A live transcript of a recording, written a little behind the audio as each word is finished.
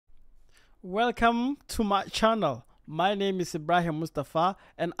Welcome to my channel. My name is Ibrahim Mustafa,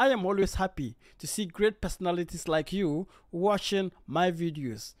 and I am always happy to see great personalities like you watching my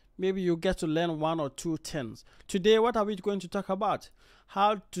videos. Maybe you get to learn one or two things. Today, what are we going to talk about?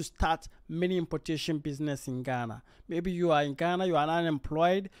 How to start mini importation business in Ghana. Maybe you are in Ghana, you are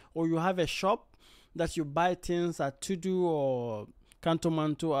unemployed, or you have a shop that you buy things at Tudu or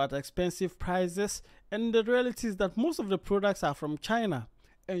Kantomanto at expensive prices. And the reality is that most of the products are from China.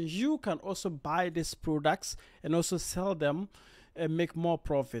 And you can also buy these products and also sell them and make more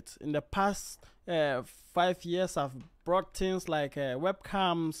profit. In the past 5 years, I've brought things like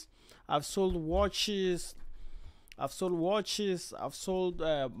webcams, I've sold watches, I've sold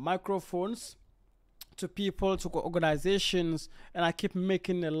microphones to people, to organizations, and I keep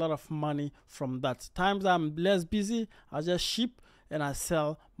making a lot of money from that. Times I'm less busy, I just ship and I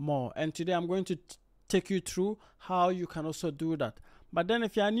sell more. And today I'm going to take you through how you can also do that. But then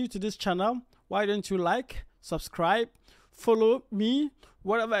if you are new to this channel, why don't you like, subscribe, follow me,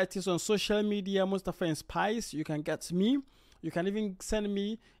 whatever it is on social media, Mustafa Inspires, you can get me. You can even send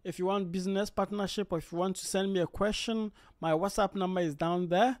me if you want business partnership or if you want to send me a question. My WhatsApp number is down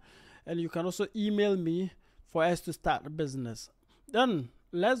there. And you can also email me for us to start a business. Then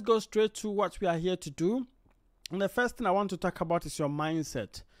let's go straight to what we are here to do. And the first thing I want to talk about is your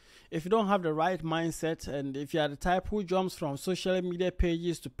mindset. If you don't have the right mindset, and if you are the type who jumps from social media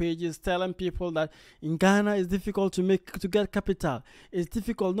pages to pages telling people that in Ghana it's difficult to get capital, it's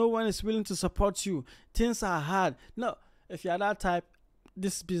difficult, no one is willing to support you, things are hard. No, if you are that type,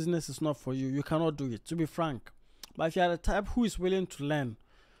 this business is not for you. You cannot do it, to be frank. But if you are the type who is willing to learn,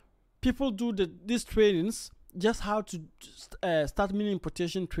 people do these trainings, just how to start mini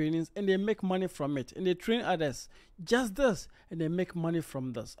importation trainings, and they make money from it, and they train others just this, and they make money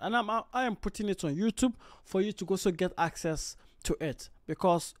from this. And I am putting it on YouTube for you to also get access to it,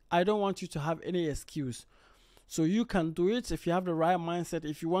 because I don't want you to have any excuse. So you can do it if you have the right mindset.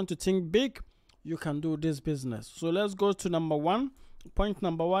 If you want to think big, you can do this business. So let's go to number one. Point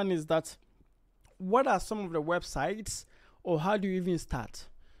number one is that what are some of the websites, or how do you even start?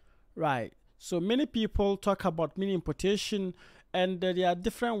 Right. So many people talk about mini importation, and there are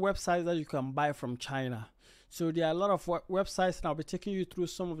different websites that you can buy from China. So there are a lot of websites, and I'll be taking you through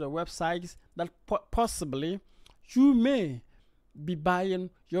some of the websites that possibly you may be buying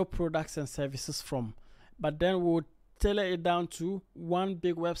your products and services from. But then we'll tailor it down to one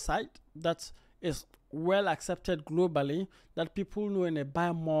big website that is well accepted globally, that people know and they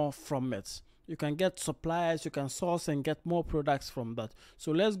buy more from it. You can get suppliers, you can source and get more products from that.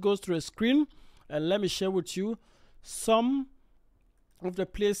 So let's go through a screen and let me share with you some of the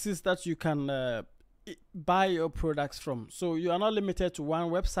places that you can buy your products from. So you are not limited to one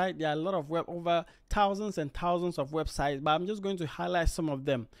website. There are a lot of over thousands and thousands of websites, but I'm just going to highlight some of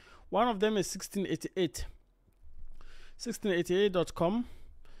them. One of them is 1688. 1688.com.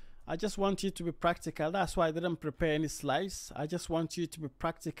 I just want you to be practical. That's why I didn't prepare any slides. I just want you to be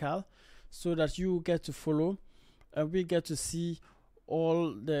practical, so that you get to follow and we get to see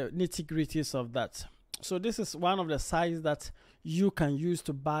all the nitty-gritties of that. So this is one of the sites that you can use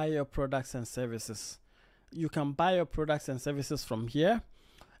to buy your products and services. You can buy your products and services from here.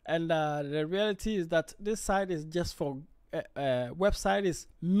 And the reality is that this site is just for website is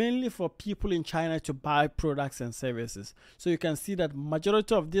mainly for people in China to buy products and services. So you can see that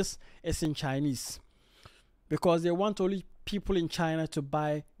majority of this is in Chinese, because they want only people in China to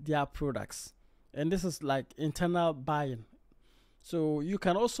buy their products. And this is like internal buying. So you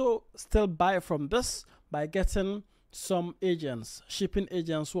can also still buy from this by getting some agents, shipping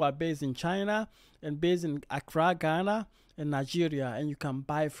agents who are based in China and based in Accra, Ghana and Nigeria, and you can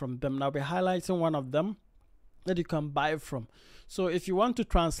buy from them. Now we're highlighting one of them that you can buy from. So if you want to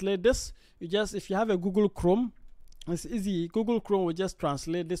translate this, if you have a Google Chrome, it's easy. Google Chrome will just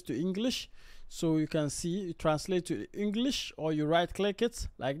translate this to English. So you can see, you translate to English, or you right click it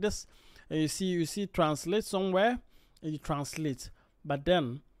like this, and you see translate somewhere, and you translate. But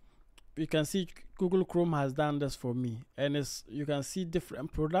then you can see Google Chrome has done this for me, and you can see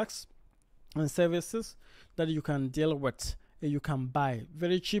different products and services that you can deal with and you can buy.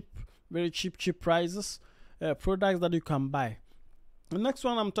 Very cheap prices, products that you can buy. The next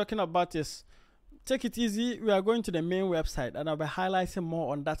one I'm talking about is, take it easy. We are going to the main website, and I'll be highlighting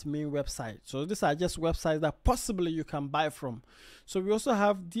more on that main website. So these are just websites that possibly you can buy from. So we also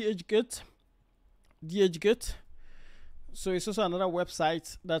have DHgate. So it's also another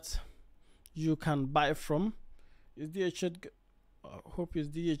website that you can buy from. It's DHgate. I hope it's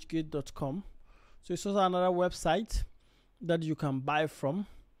dhgate.com. So it's also another website that you can buy from,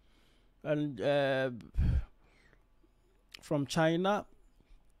 and from China.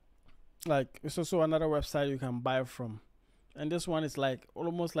 like it's also another website you can buy from, and this one is like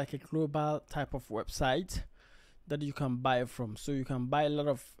almost like a global type of website that you can buy from. So you can buy a lot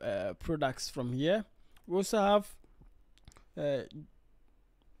of products from here. We also have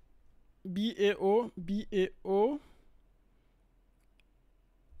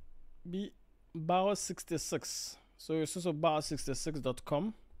Bao66. So it's also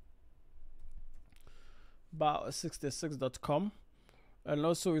bao66.com. Bao66.com. And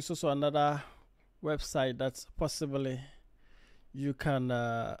also it's also another website that's possibly you can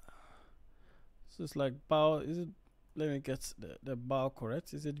so it's like Bao, is it, let me get the Bao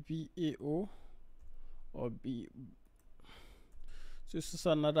correct, is it BAO or B? So it's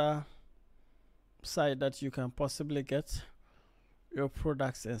also another site that you can possibly get your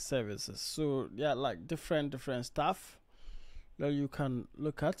products and services. So yeah, like different stuff that you can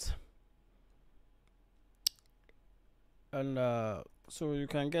look at. And so you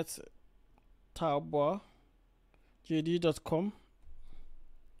can get Taobao, JD.com.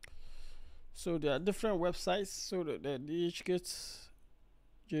 So there are different websites. So the each gets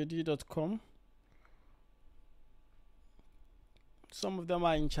JD.com. Some of them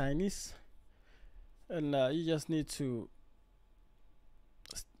are in Chinese, and you just need to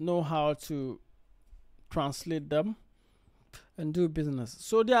know how to translate them and do business.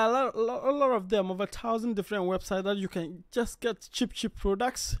 So there are a lot of them, over 1,000 different websites that you can just get cheap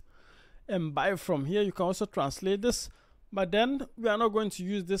products and buy from. Here you can also translate this, but then we are not going to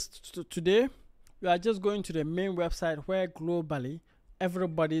use this today. We are just going to the main website where globally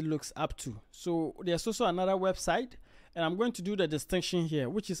everybody looks up to. So there's also another website, and I'm going to do the distinction here,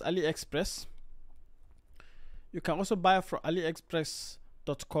 which is AliExpress. You can also buy from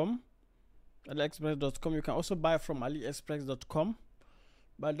AliExpress.com. AliExpress.com. You can also buy from AliExpress.com.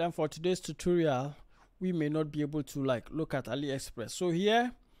 But then for today's tutorial, we may not be able to like look at AliExpress. So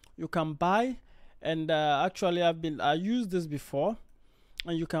here you can buy, and actually I used this before,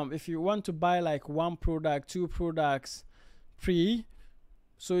 and you can, if you want to buy like one product, two products free.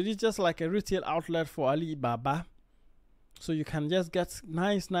 So it is just like a retail outlet for Alibaba. So you can just get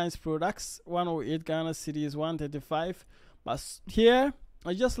nice products, 108 Ghana cedis, 135. But here,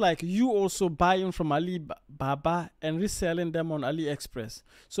 it's just like you also buying from Alibaba and reselling them on AliExpress.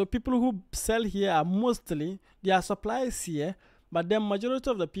 So people who sell here are mostly, there are suppliers here, but the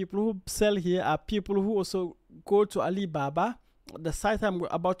majority of the people who sell here are people who also go to Alibaba, the site I'm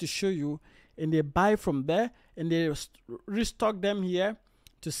about to show you, and they buy from there and they restock them here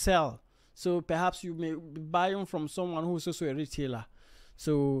to sell. So perhaps you may be buying from someone who's also a retailer.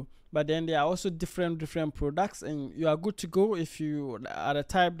 So, but then there are also different products, and you are good to go if you are the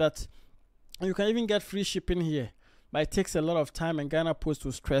type that you can even get free shipping here. But it takes a lot of time, and Ghana Post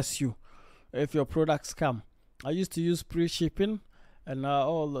will stress you if your products come. I used to use free shipping and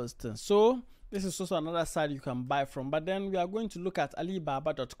all those things. So this is also another site you can buy from. But then we are going to look at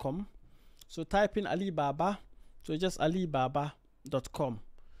Alibaba.com. So type in Alibaba. So just Alibaba.com.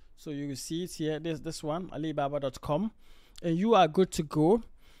 So you will see it here, this one, Alibaba.com, and you are good to go.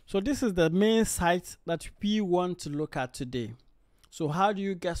 So this is the main site that we want to look at today. So how do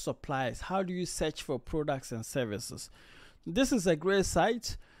you get supplies? How do you search for products and services? This is a great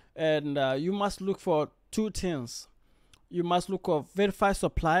site, and you must look for two things. You must look for verified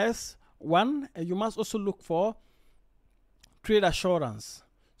suppliers, one, and you must also look for trade assurance.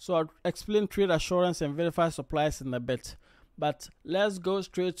 So I'll explain trade assurance and verified suppliers in a bit. But let's go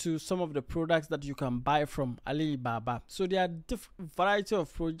straight to some of the products that you can buy from Alibaba. So there are different variety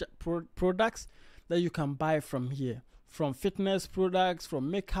of products that you can buy from here. From fitness products,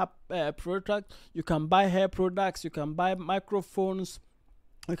 from makeup products. You can buy hair products. You can buy microphones.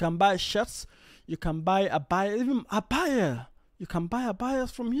 You can buy shirts. You can buy abaya, even abaya. You can buy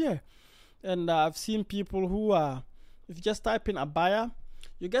abayas from here. And I've seen people who are, if you just type in abaya,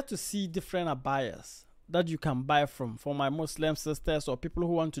 you get to see different abayas that you can buy from, for my Muslim sisters or people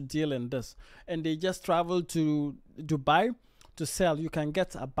who want to deal in this, and they just travel to Dubai to sell. You can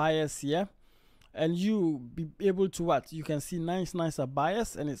get abayas here, and you be able to what? You can see nice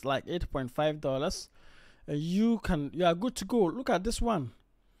abayas, and it's like $8.5. You are good to go. Look at this one.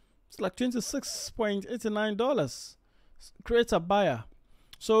 It's like $26.89. Create abaya.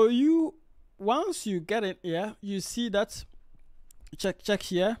 So once you get it here, you see that, check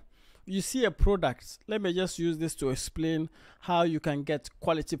here. You see a product. Let me just use this to explain how you can get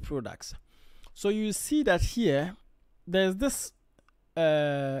quality products. So you see that here, there's this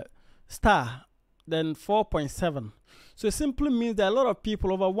star, then 4.7. So it simply means that a lot of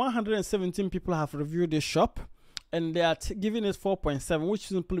people, over 117 people have reviewed this shop, and they are giving it 4.7, which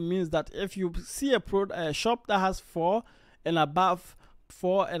simply means that if you see a shop that has 4 and above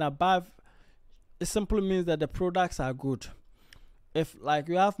 4 and above, it simply means that the products are good. If like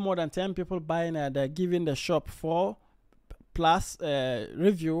you have more than 10 people buying and they're giving the shop 4 plus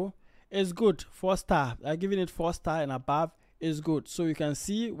review, is good. 4 star, they're giving it 4 star and above is good. So you can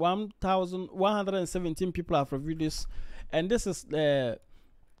see 1,117 people have reviewed this, and this is a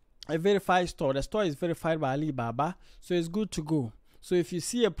verified store. The store is verified by Alibaba, so it's good to go. So if you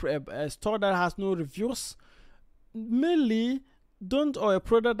see a store that has no reviews, mainly don't, or a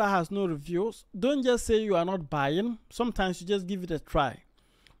product that has no reviews, don't just say you are not buying. Sometimes you just give it a try.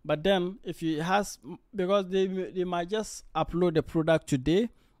 But then if it has, because they might just upload the product today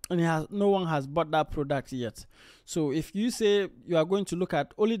and no one has bought that product yet. So if you say you are going to look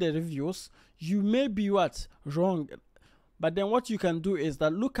at only the reviews, you may be wrong. But then what you can do is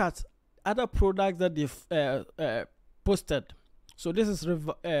that look at other products that they've posted. So this is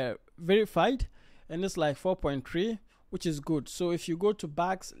verified, and it's like 4.3, which is good. So if you go to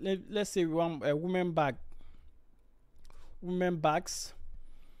bags, let's say we want a women bags.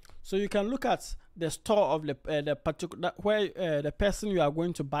 So you can look at the store of the particular where the person you are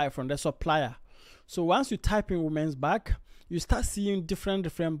going to buy from, the supplier. So once you type in women's bag, you start seeing different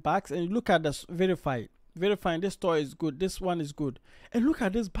bags, and you look at this verifying this store is good, this one is good, and look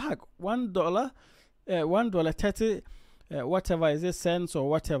at this bag, $1, $1.30, whatever is it, cents or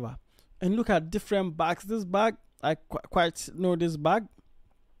whatever, and look at different bags. This bag, I quite know this bag.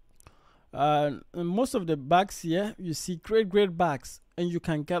 Most of the bags here, you see great bags, and you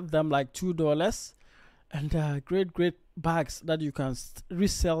can get them like $2, and great bags that you can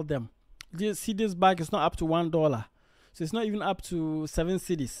resell them. See, this bag is not up to $1, so it's not even up to 7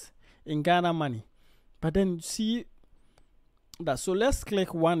 cedis in Ghana money. But then see that. So let's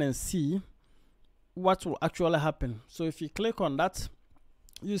click one and see what will actually happen. So if you click on that,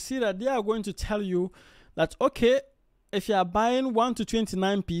 you see that they are going to tell you that, okay, if you are buying 1 to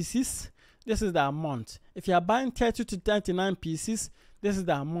 29 pieces, this is the amount. If you are buying 30 to 39 pieces, this is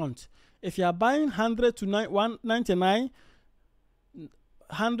the amount. If you are buying 100 to 999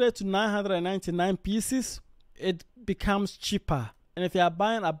 pieces, it becomes cheaper. And if you are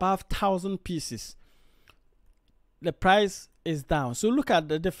buying above 1,000 pieces, the price is down. So look at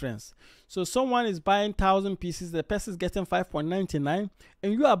the difference. So someone is buying 1,000 pieces, the person is getting 5.99,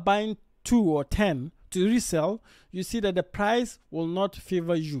 and you are buying 2 or 10 to resell. You see that the price will not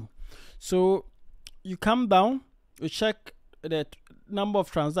favor you. So you come down, you check the number of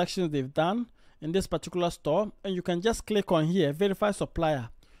transactions they've done in this particular store, and you can just click on here, verify supplier.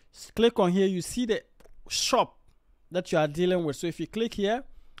 Click on here, you see the shop that you are dealing with. So if you click here,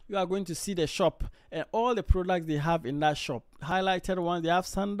 you are going to see the shop and all the products they have in that shop. Highlighted ones, they have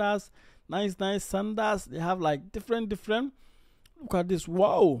sandals, nice sandals. They have like different. Look at this.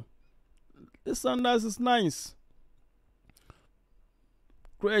 Wow, this sandals is nice.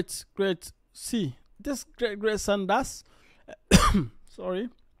 Great. See, this great sandals. Sorry,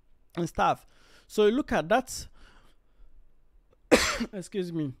 and stuff. So you look at that.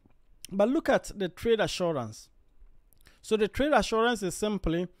 Excuse me. But look at the trade assurance. So the trade assurance is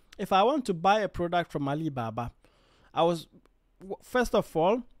simply, if I want to buy a product from Alibaba, first of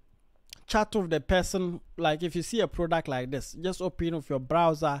all, chat with the person. Like if you see a product like this, just open up your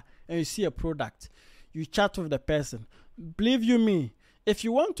browser and you see a product, you chat with the person. Believe you me, if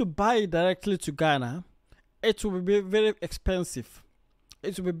you want to buy it directly to Ghana, it will be very expensive.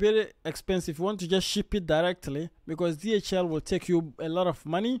 It will be very expensive. You want to just ship it directly, because DHL will take you a lot of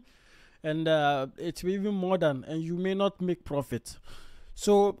money, and it's even more than, and you may not make profit.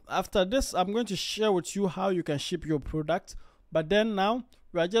 So after this, I'm going to share with you how you can ship your product. But then now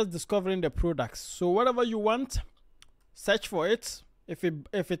we are just discovering the products. So whatever you want, search for it. If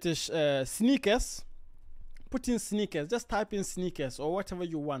it is sneakers, put in sneakers. Just type in sneakers or whatever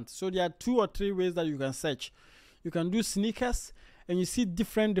you want. So there are 2 or 3 ways that you can search. You can do sneakers, and you see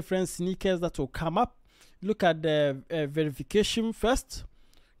different sneakers that will come up. Look at the verification first.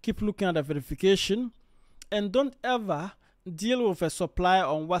 Keep looking at the verification, and don't ever deal with a supplier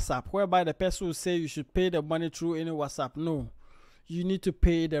on WhatsApp whereby the person will say you should pay the money through any WhatsApp. No, you need to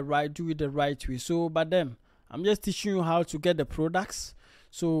pay do it the right way. So, but then I'm just teaching you how to get the products.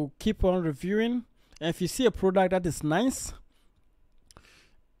 So keep on reviewing, and if you see a product that is nice,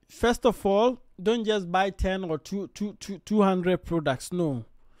 first of all, don't just buy 10 or 200 products. No,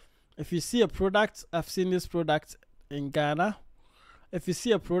 if you see a product, I've seen this product in Ghana. If you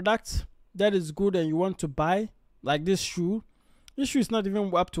see a product that is good and you want to buy, like this shoe is not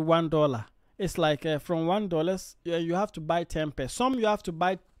even up to $1. It's like from $1, you have to buy 10 pairs. Some you have to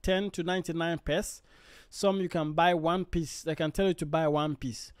buy 10 to 99 pairs. Some you can buy 1 piece. They can tell you to buy 1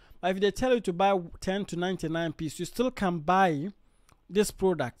 piece. But if they tell you to buy 10 to 99 pieces, you still can buy this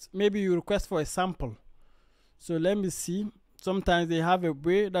product. Maybe you request for a sample. So let me see. Sometimes they have a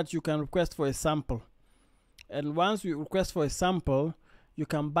way that you can request for a sample. And once you request for a sample, you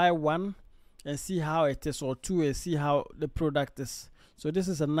can buy one and see how it is, or two and see how the product is. So this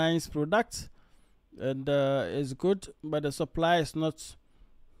is a nice product, and it's good, but the supply is not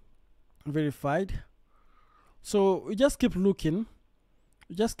verified. So you just keep looking,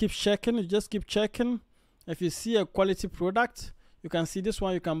 you just keep checking, If you see a quality product, you can see this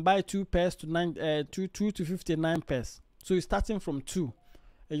one, you can buy 2 pairs to 2 to 59 pairs. So you're starting from 2,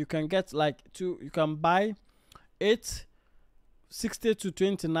 and you can get like 2, you can buy 8, 60 to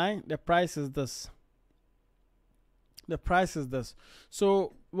 29. The price is this.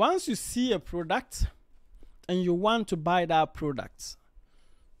 So once you see a product and you want to buy that product,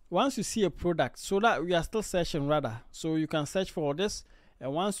 once you see a product, so that we are still searching rather, so you can search for this,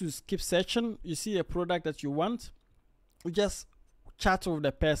 and once you keep searching, you see a product that you want, you just chat with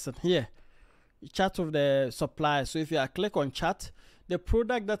the person here. You chat with the supplier. So if you click on chat, the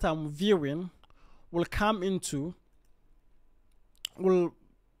product that I'm viewing will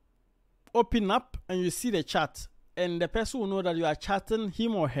open up, and you see the chat, and the person will know that you are chatting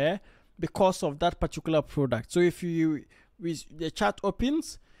him or her because of that particular product. So if the chat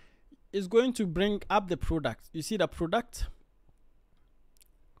opens, it's going to bring up the product. You see the product?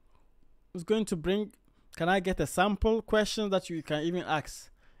 It's going to bring, can I get a sample, questions that you can even ask.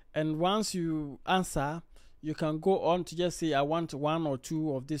 And once you answer, you can go on to just say, I want 1 or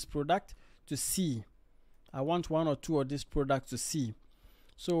 2 of this product to see. I want 1 or 2 of this product to see.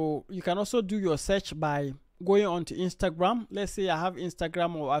 So you can also do your search by going on to Instagram. Let's say I have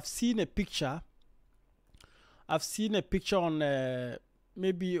Instagram, or I've seen a picture on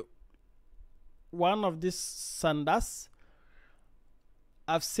maybe one of these sandals.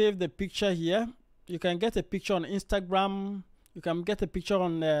 I've saved the picture here. You can get a picture on Instagram. You can get a picture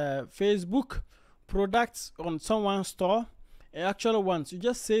on Facebook. Products on someone's store. Actually, once you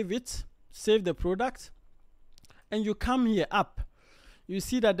just save it, save the product, and you come here up. You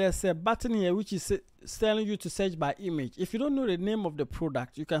see that there's a button here which is telling you to search by image. If you don't know the name of the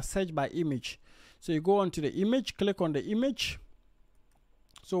product, you can search by image. So you go onto the image, click on the image.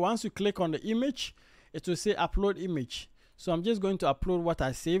 So once you click on the image, it will say upload image. So I'm just going to upload what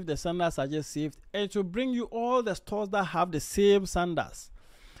I saved, the sandals I just saved, and it will bring you all the stores that have the same sandals.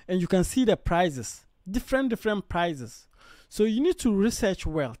 And you can see the prices, different prices. So you need to research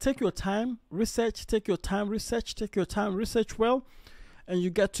well. Take your time, research, take your time, research well, and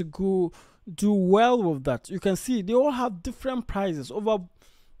you get to go do well with that. You can see they all have different prices, over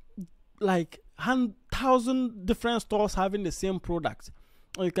like 1,000 different stores having the same product.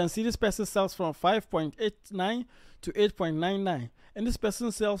 And you can see this person sells from 5.89 to 8.99, and this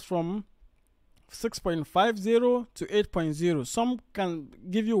person sells from 6.50 to 8.0. Some can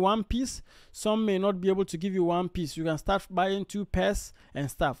give you 1 piece, some may not be able to give you 1 piece. You can start buying 2 pairs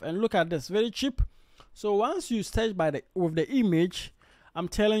and stuff. And look at this, very cheap. So once you search with the image, I'm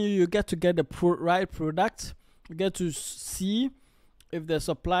telling you, you get to get the right product. You get to see if the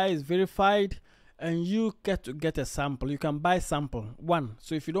supply is verified, and you get to get a sample. You can buy sample 1.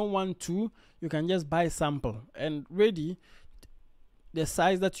 So if you don't want 2, you can just buy sample and ready the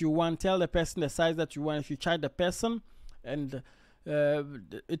size that you want. Tell the person the size that you want. If you charge the person, and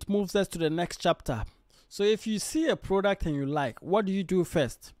it moves us to the next chapter. So if you see a product and you like, what do you do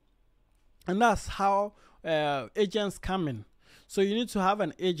first? And that's how agents come in. So you need to have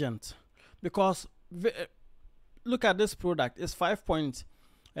an agent, because look at this product. It's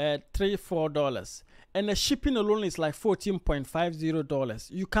 $5.34, and the shipping alone is like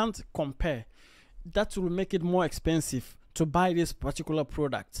 $14.50. You can't compare. That will make it more expensive to buy this particular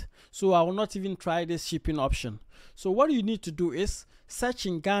product. So I will not even try this shipping option. So what you need to do is search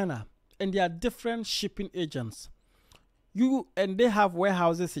in Ghana, and there are different shipping agents. And they have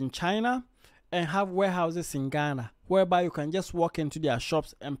warehouses in China and have warehouses in Ghana, whereby you can just walk into their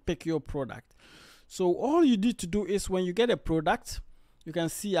shops and pick your product. So all you need to do is, when you get a product, you can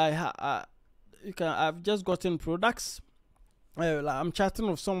see I've just gotten products. I'm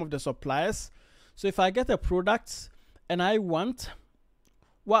chatting with some of the suppliers. So if I get a product and I want,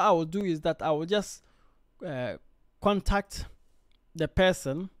 what I will do is that I will just contact the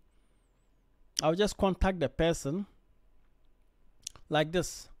person. I'll just contact the person like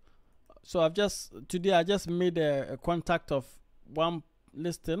this. So today I just made a contact of one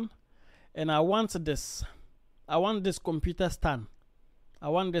listing, and I want this. I want this computer stand. I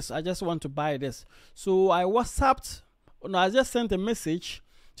want this. I just want to buy this. So I just sent a message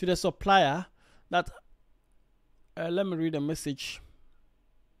to the supplier that, let me read the message.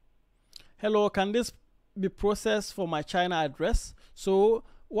 Hello, can this be processed for my China address? So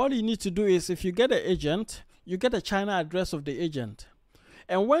what you need to do is, if you get an agent, you get a China address of the agent.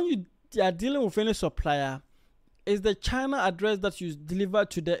 And when you are dealing with any supplier, it's the China address that you deliver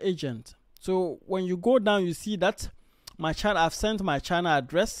to the agent. So when you go down, you see that I've sent my China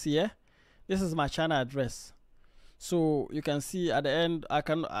address here. This is my China address. So you can see at the end, I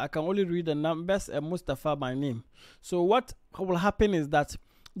can only read the numbers and Mustafa my name. So what will happen is that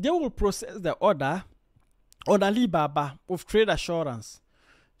they will process the order on Alibaba with trade assurance,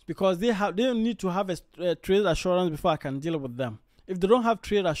 because they need to have a trade assurance before I can deal with them. If they don't have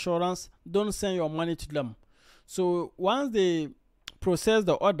trade assurance, don't send your money to them. So once they process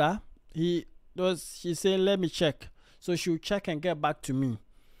the order, she said, let me check. So she'll check and get back to me.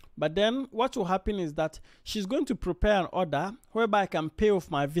 But then what will happen is that she's going to prepare an order whereby I can pay with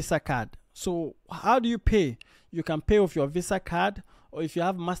my Visa card. So how do you pay? You can pay with your Visa card, or if you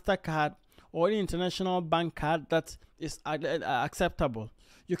have MasterCard or any international bank card that is acceptable,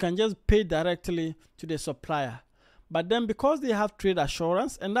 you can just pay directly to the supplier. But then because they have trade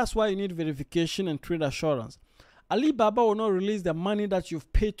assurance, and that's why you need verification and trade assurance, Alibaba will not release the money that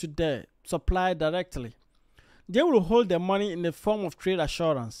you've paid to the supplier directly. They will hold the money in the form of trade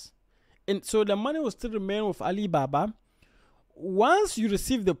assurance. And so the money will still remain with Alibaba. Once you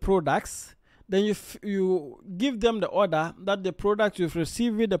receive the products, then you give them the order that the product you've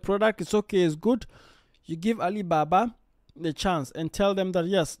received, the product is okay, is good. You give Alibaba the chance and tell them that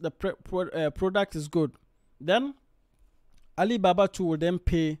yes, the product is good. Then Alibaba too will then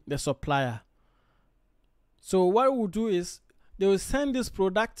pay the supplier. So what we'll do is they will send this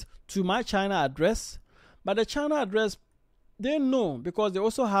product to my China address. But the China address, they know, because they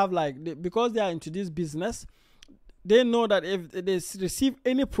also have because they are into this business, they know that if they receive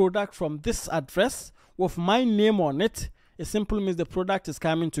any product from this address with my name on it, it simply means the product is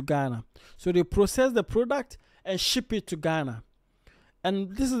coming to Ghana. So they process the product and ship it to Ghana.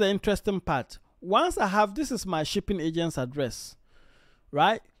 And this is the interesting part. Once I have, this is my shipping agent's address,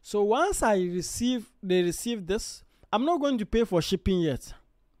 right? So once they receive this, I'm not going to pay for shipping yet.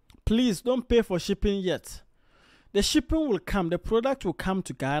 Please don't pay for shipping yet. The shipping will come, the product will come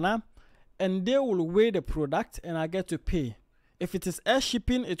to Ghana, and they will weigh the product and I get to pay. If it is air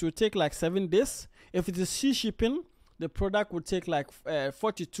shipping, it will take like 7 days. If it is sea shipping, the product will take like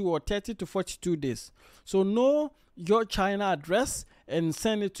 42 or 30 to 42 days. So know your China address and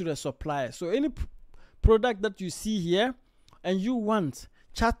send it to the supplier. So any product that you see here and you want,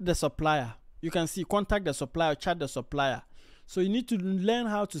 chat the supplier. You can see, contact the supplier, chat the supplier. So you need to learn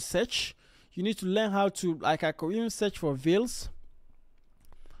how to search. You need to learn how to, like I can even search for veils,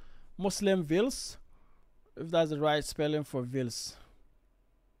 Muslim veils, if that's the right spelling for veils.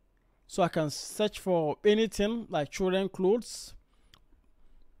 So I can search for anything like children clothes.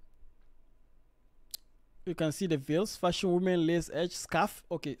 You can see the veils, fashion women, lace edge, scarf.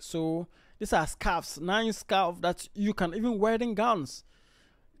 Okay, so these are scarves, 9 scarves that you can, even wedding gowns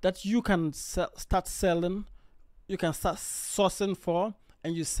that you can start selling. You can start sourcing for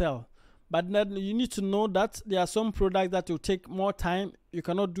and you sell. But then you need to know that there are some products that will take more time. You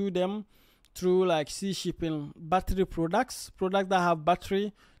cannot do them through like sea shipping. Battery products that have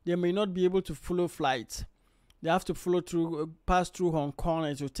battery, they may not be able to follow flight. They have to pass through Hong Kong,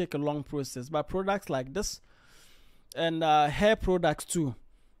 and it will take a long process. But products like this, and hair products too.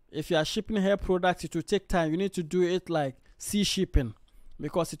 If you are shipping hair products, it will take time. You need to do it like sea shipping,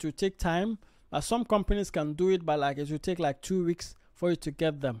 because it will take time. Some companies can do it, but it will take like 2 weeks for you to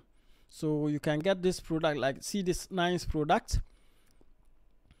get them. So you can get this product, like see this nice product,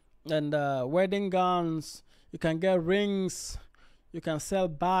 and wedding gowns. You can get rings. You can sell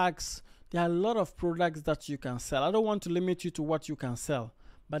bags. There are a lot of products that you can sell. I don't want to limit you to what you can sell,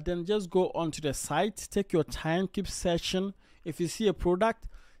 but then just go onto the site, take your time, keep searching. If you see a product,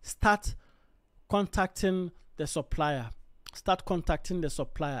 start contacting the supplier.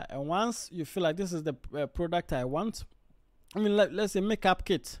 And once you feel like this is the product I want, I mean, let's say makeup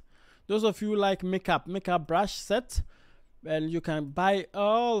kit. Those of you who like makeup brush set, and you can buy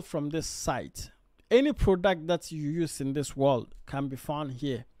all from this site. Any product that you use in this world can be found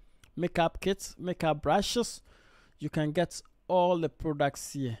here. Makeup kits, makeup brushes, you can get all the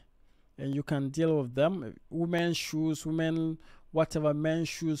products here, and you can deal with them. Women's shoes, whatever, men's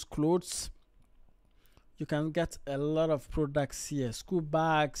shoes, clothes. You can get a lot of products here. School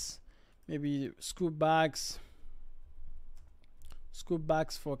bags, maybe school bags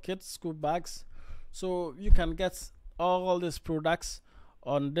for kids, school bags. So you can get all these products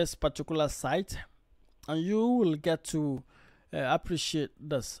on this particular site, and you will get to appreciate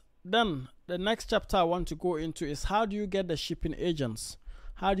this. Then the next chapter I want to go into is how do you get the shipping agents?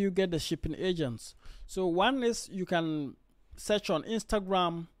 So one is you can search on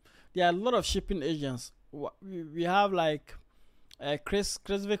Instagram, there are a lot of shipping agents. We have like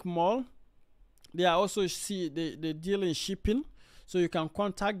Cresvik Mall. They are also they deal in shipping, so you can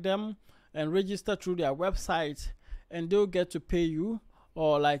contact them and register through their website, and they'll get to pay you,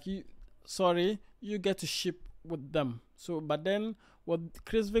 or like you get to ship with them. So but then with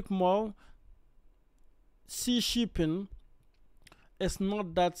Cresvik Mall, sea shipping is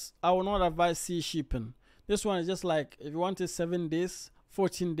not that. I will not advise sea shipping. This one is just like if you want it 7 days,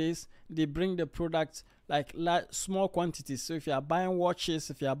 14 days, they bring the product like small quantities. So if you are buying watches,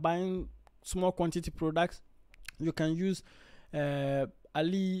 if you are buying small quantity products, you can use Cresvik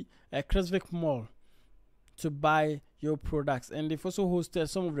Mall to buy your products. And they've also hosted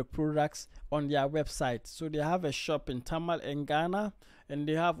some of the products on their website. So they have a shop in Tamal in Ghana, and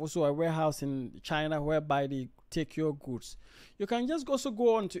they have also a warehouse in China whereby they take your goods. You can just also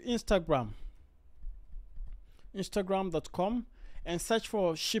go on to Instagram.com and search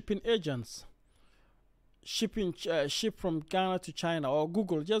for shipping agents. Ship from Ghana to China, or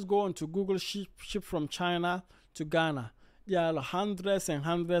Google. Just go on to Google ship from China to Ghana. There are hundreds and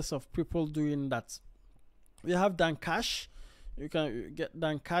hundreds of people doing that. We have Dancash. You can get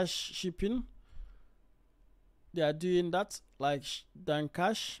Dancash shipping. They are doing that, like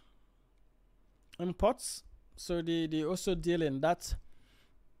Dancash imports. So they also deal in that.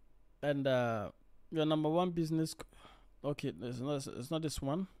 And your number one business. Okay, it's not this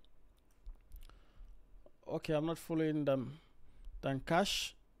one. Okay, I'm not following them.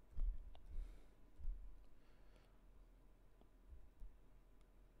 Dancash.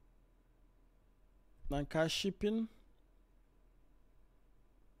 Dancash shipping.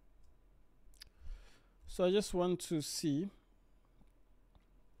 So I just want to see.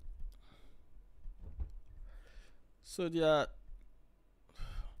 So they are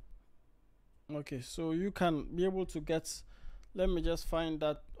okay. So you can be able to get. Let me just find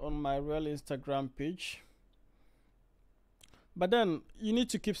that on my real Instagram page. But then you need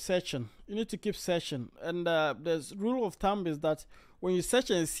to keep searching. And the rule of thumb is that when you search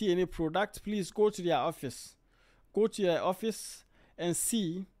and see any product, please go to their office. Go to your office and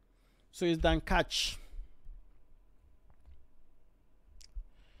see. So it's Dancash.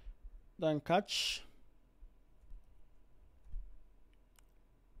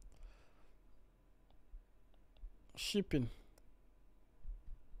 Shipping.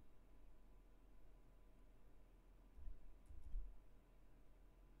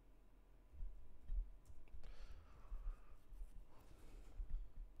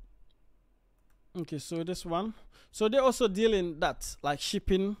 Okay, so this one. So they also deal in that, like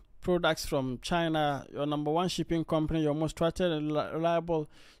shipping products from China, your number one shipping company, your most trusted and reliable.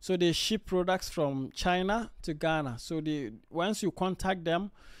 So they ship products from China to Ghana. So once you contact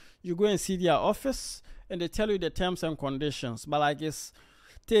them, you go and see their office, and they tell you the terms and conditions. But like it's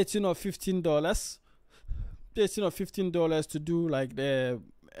 $13 or $15 to do like the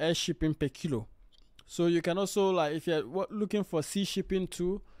air shipping per kilo. So you can also, like, if you're looking for sea shipping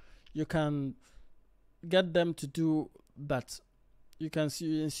too, you can get them to do that. You can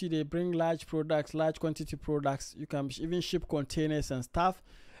see they bring large quantity products. You can even ship containers and stuff.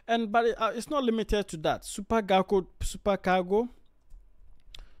 But it's not limited to that. Super Cargo.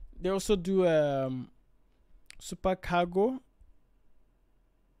 They also do Super Cargo.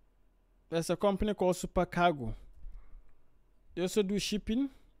 There's a company called Super Cargo. They also do shipping.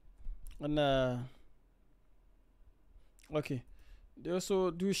 And okay, they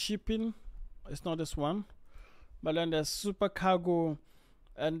also do shipping. It's not this one, but then there's Super Cargo,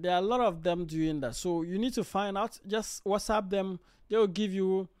 and there are a lot of them doing that. So you need to find out. Just WhatsApp them. They will give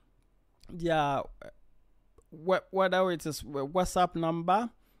you their whether it is WhatsApp number,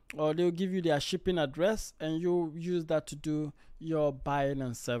 or they'll give you their shipping address, and you use that to do your buying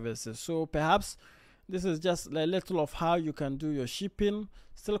and services. So perhaps this is just a little of how you can do your shipping.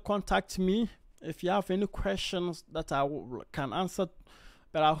 Still contact me if you have any questions that I can answer.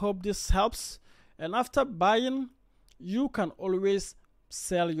 But I hope this helps. And after buying, you can always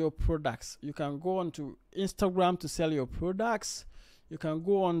sell your products. You can go onto Instagram to sell your products. You can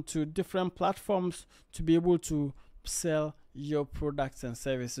go on to different platforms to be able to sell your products and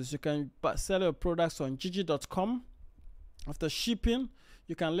services. You can sell your products on gigi.com. After shipping,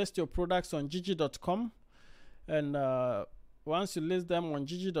 you can list your products on gigi.com. And once you list them on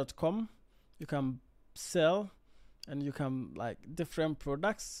gigi.com, you can sell. And you can, like, different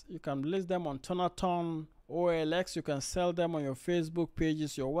products. You can list them on Tonaton, OLX. You can sell them on your Facebook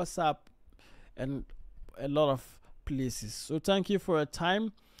pages, your WhatsApp, and a lot of places. So thank you for your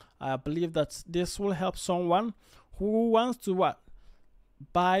time. I believe that this will help someone who wants to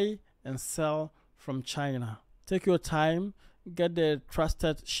buy and sell from China. Take your time get the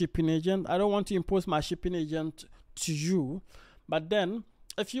trusted shipping agent. I don't want to impose my shipping agent to you, but then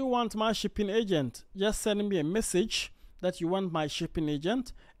if you want my shipping agent, just send me a message that you want my shipping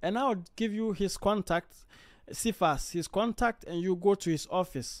agent, and I'll give you his contact, CFAS, his contact, and you go to his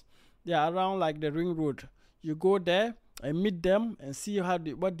office. They are around like the ring road. You go there and meet them and see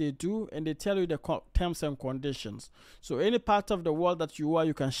what they do, and they tell you the terms and conditions. So any part of the world that you are,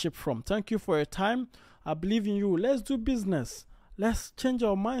 you can ship from. Thank you for your time. I believe in you. Let's do business. Let's change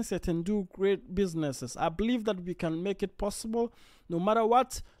our mindset and do great businesses. I believe that we can make it possible. No matter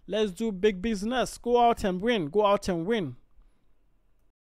what, let's do big business. Go out and win. Go out and win.